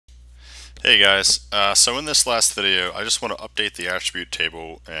Hey guys, so in this last video I just want to update the attribute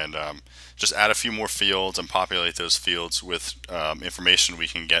table and just add a few more fields and populate those fields with information we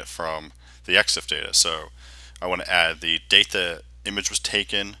can get from the EXIF data. So I want to add the date the image was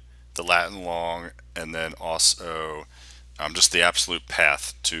taken, the Latin long, and then also just the absolute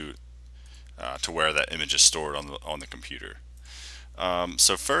path to where that image is stored on the computer.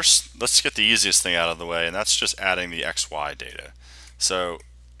 So first, let's get the easiest thing out of the way, and that's just adding the XY data. So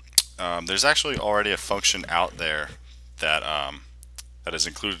there's actually already a function out there that that is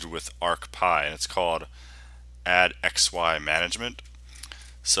included with Arcpy, and it's called add XY management.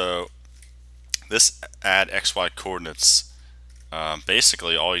 So this add XY coordinates,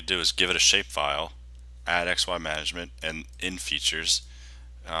 basically all you do is give it a shapefile, add XY management, and in features,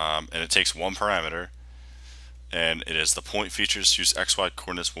 and it takes one parameter, and it is the point features whose XY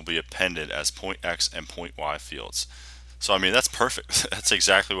coordinates will be appended as point X and point Y fields. So I mean that's perfect. That's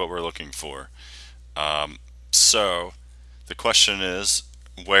exactly what we're looking for. So the question is,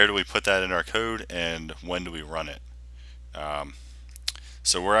 where do we put that in our code and when do we run it?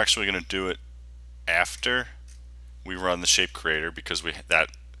 So we're actually going to do it after we run the shape creator because that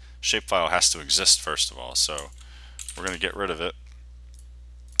shapefile has to exist first of all. So we're going to get rid of it.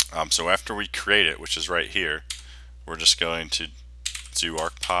 So after we create it, which is right here, we're just going to do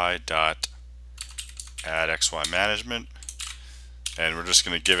arcpy dot add xy management, and we're just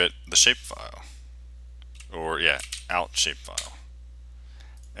going to give it the shapefile, or yeah, out shapefile.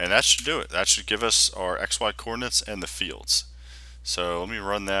 And that should do it. That should give us our XY coordinates and the fields. So let me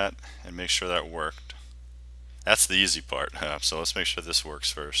run that and make sure that worked. That's the easy part. So let's make sure this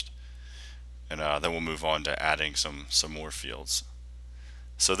works first. And then we'll move on to adding some more fields.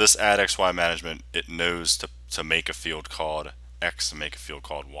 So this add XY management, it knows to make a field called X and make a field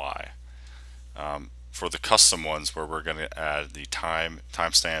called Y. For the custom ones where we're going to add the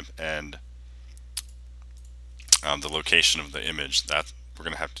timestamp and the location of the image, that we're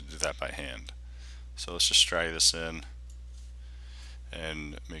going to have to do that by hand. So let's just drag this in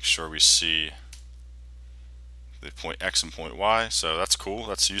and make sure we see the point X and point Y. So that's cool,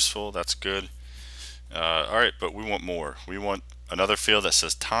 that's useful, that's good. Alright, but we want more. We want another field that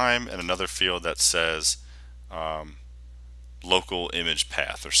says time and another field that says local image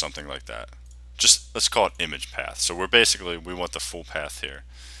path or something like that. Just let's call it image path. So we want the full path here,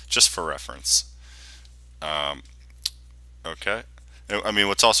 just for reference. Okay. I mean,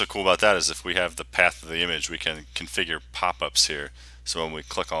 what's also cool about that is if we have the path of the image, we can configure pop-ups here. So when we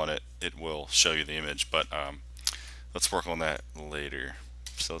click on it, it will show you the image. But let's work on that later.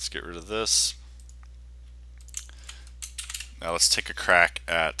 So let's get rid of this. Now let's take a crack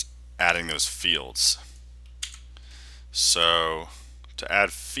at adding those fields. So to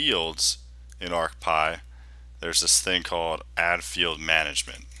add fields in ArcPy, there's this thing called add field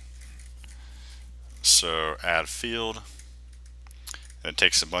management. So add field, and it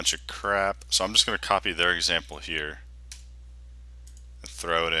takes a bunch of crap. So I'm just going to copy their example here and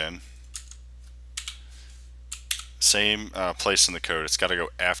throw it in. Same place in the code. It's got to go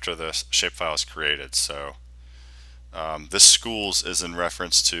after the shapefile is created. So this schools is in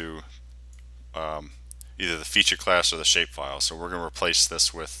reference to either the feature class or the shapefile. So we're going to replace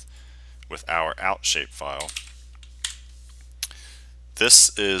this with our out shapefile.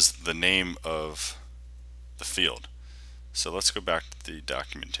 This is the name of the field. So let's go back to the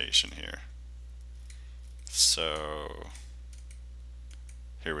documentation here. So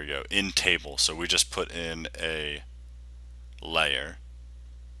here we go, in table. So we just put in a layer.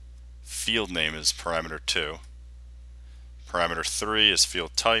 Field name is parameter 2. Parameter 3 is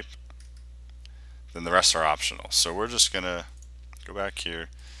field type. Then the rest are optional. So we're just going to go back here.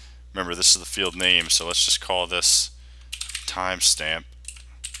 Remember, this is the field name, so let's just call this timestamp.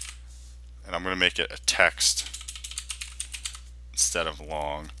 And I'm going to make it a text instead of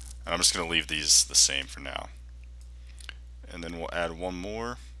long. And I'm just going to leave these the same for now. And then we'll add one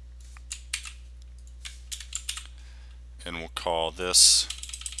more. And we'll call this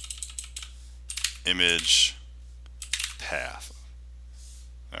image path.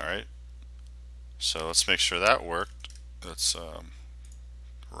 Alright. So let's make sure that worked. Let's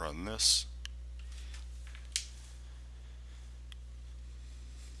run this.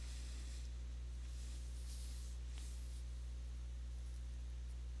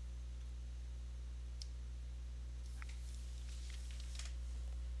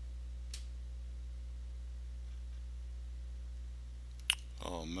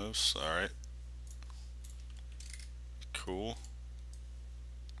 Almost. Alright. Cool.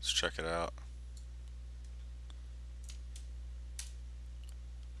 Let's check it out.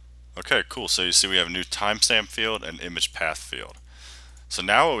 Okay, cool. So you see we have a new timestamp field and image path field. So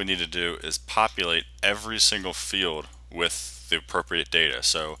now what we need to do is populate every single field with the appropriate data.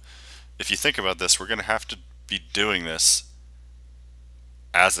 So if you think about this, we're going to have to be doing this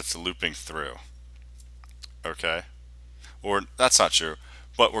as it's looping through. Okay? Or that's not true,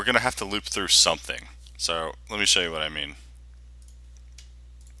 but we're going to have to loop through something. So let me show you what I mean.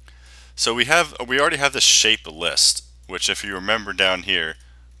 So we already have this shape list, which if you remember down here,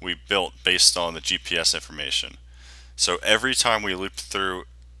 we built based on the GPS information. So every time we loop through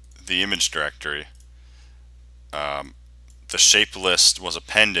the image directory, the shape list was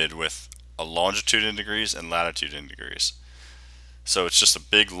appended with a longitude in degrees and latitude in degrees. So it's just a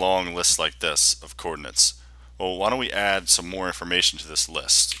big long list like this of coordinates. Well, why don't we add some more information to this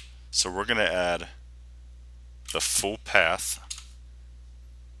list? So we're going to add the full path,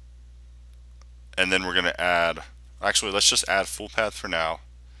 and then we're going to add, actually let's just add full path for now,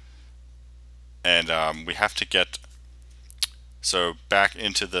 and we have to get, so back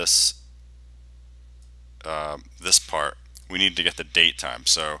into this this part, we need to get the date time.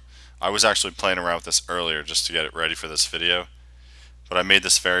 So I was actually playing around with this earlier just to get it ready for this video, but I made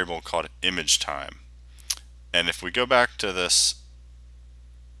this variable called image time. And if we go back to this,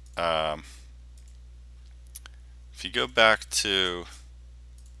 if you go back to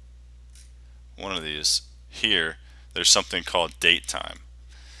one of these here, there's something called date time.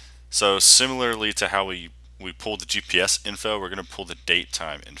 So similarly to how we pulled the GPS info, we're going to pull the date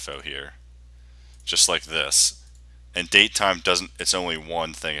time info here, just like this. And date time doesn't, it's only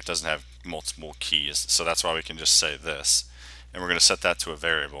one thing, it doesn't have multiple keys, so that's why we can just say this. And we're going to set that to a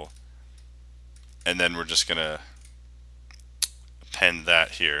variable, and then we're just going to append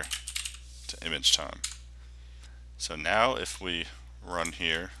that here to image time. So now if we run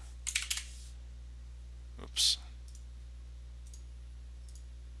here, oops,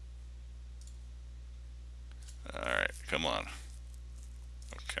 alright, come on,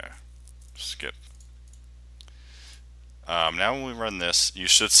 okay, skip. Now when we run this, you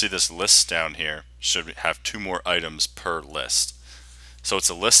should see this list down here should have 2 more items per list. So it's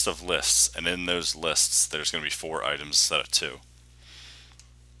a list of lists, and in those lists there's going to be 4 items instead of 2.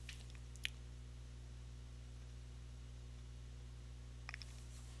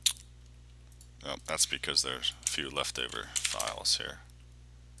 Oh, that's because there's a few leftover files here.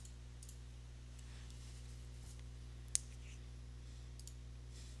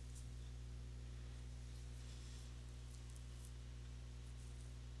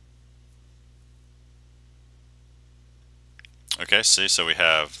 Okay, see, so we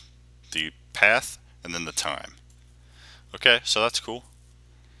have the path and then the time. Okay, so that's cool.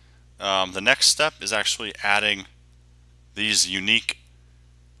 The next step is actually adding these unique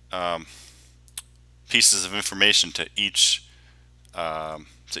pieces of information to each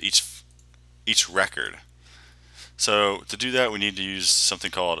record. So to do that, we need to use something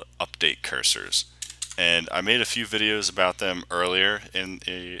called update cursors. And I made a few videos about them earlier in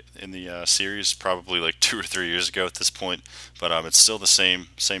the series, probably like 2 or 3 years ago at this point, but it's still the same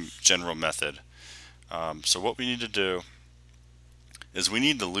general method. So what we need to do is we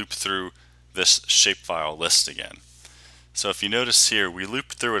need to loop through this shapefile list again. So if you notice here, we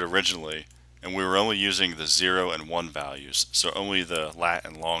looped through it originally, and we were only using the 0 and 1 values, so only the lat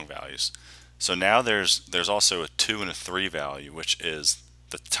and long values. So now there's also a 2 and a 3 value, which is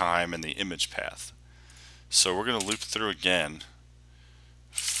the time and the image path. So we're going to loop through again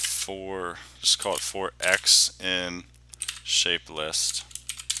for, just call it for x in shape list.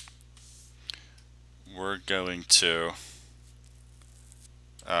 We're going to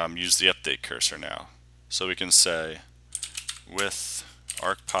use the update cursor now. So we can say with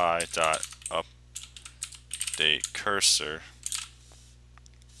arcpy.update cursor.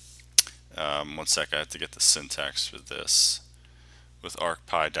 One sec, I have to get the syntax for this. With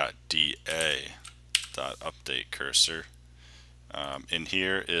arcpy.da.update cursor. In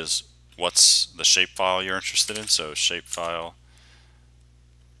here is what's the shapefile you're interested in, so shapefile.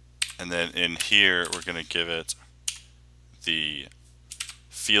 And then in here we're going to give it the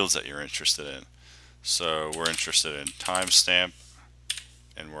fields that you're interested in. So we're interested in timestamp,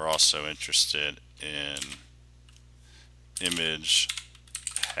 and we're also interested in image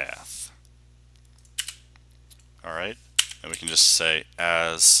path. Alright, and we can just say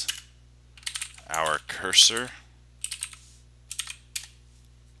as our cursor,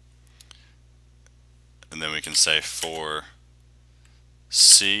 and then we can say for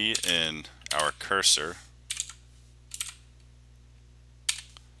C in our cursor,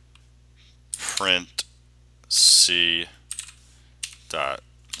 print C dot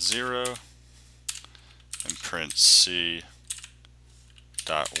 0 and print C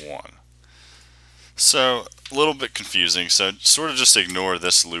dot 1. So a little bit confusing, so sort of just ignore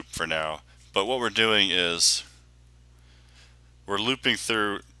this loop for now. But what we're doing is we're looping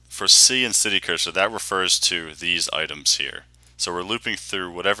through for C and city cursor. That refers to these items here. So we're looping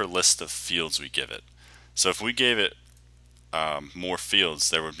through whatever list of fields we give it. So if we gave it more fields,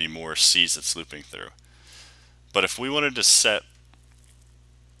 there would be more C's it's looping through. But if we wanted to set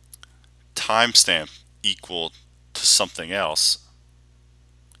timestamp equal to something else,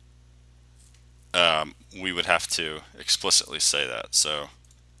 we would have to explicitly say that. So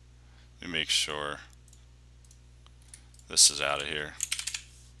let me make sure this is out of here.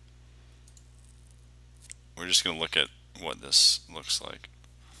 We're just going to look at what this looks like.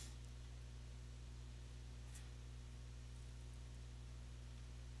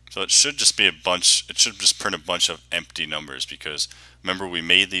 So it should just be a bunch, it should just print a bunch of empty numbers, because remember we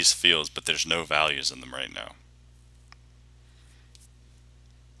made these fields but there's no values in them right now.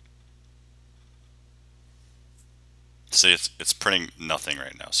 See, it's printing nothing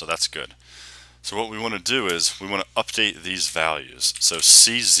right now, so that's good. So what we want to do is we want to update these values. So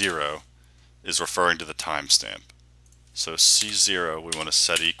C0 is referring to the timestamp. So C0 we want to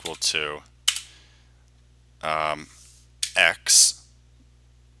set equal to X,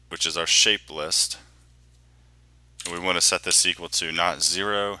 which is our shape list. And we want to set this equal to not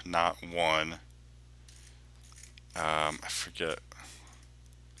 0, not 1. I forget.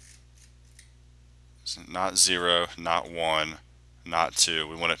 Not 0, not 1, not 2.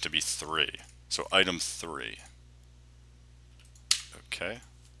 We want it to be 3. So item 3. Okay.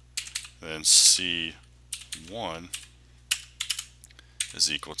 Then C1 is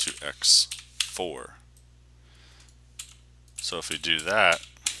equal to X4. So if we do that,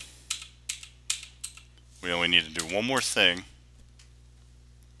 we only need to do one more thing,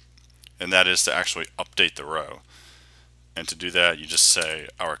 and that is to actually update the row. And to do that, you just say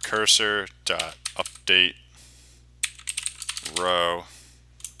our cursor dot update row.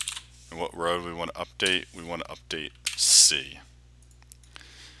 And what row do we want to update? We want to update C.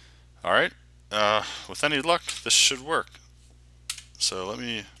 Alright, with any luck, this should work. So let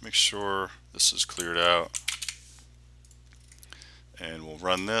me make sure this is cleared out. And we'll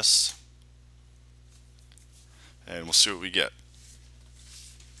run this. And we'll see what we get.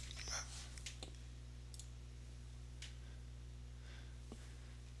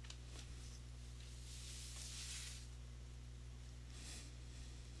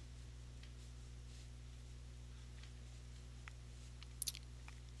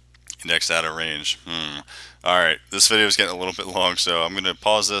 Index out of range. Alright, this video is getting a little bit long, so I'm going to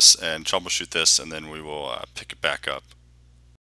pause this and troubleshoot this, and then we will pick it back up.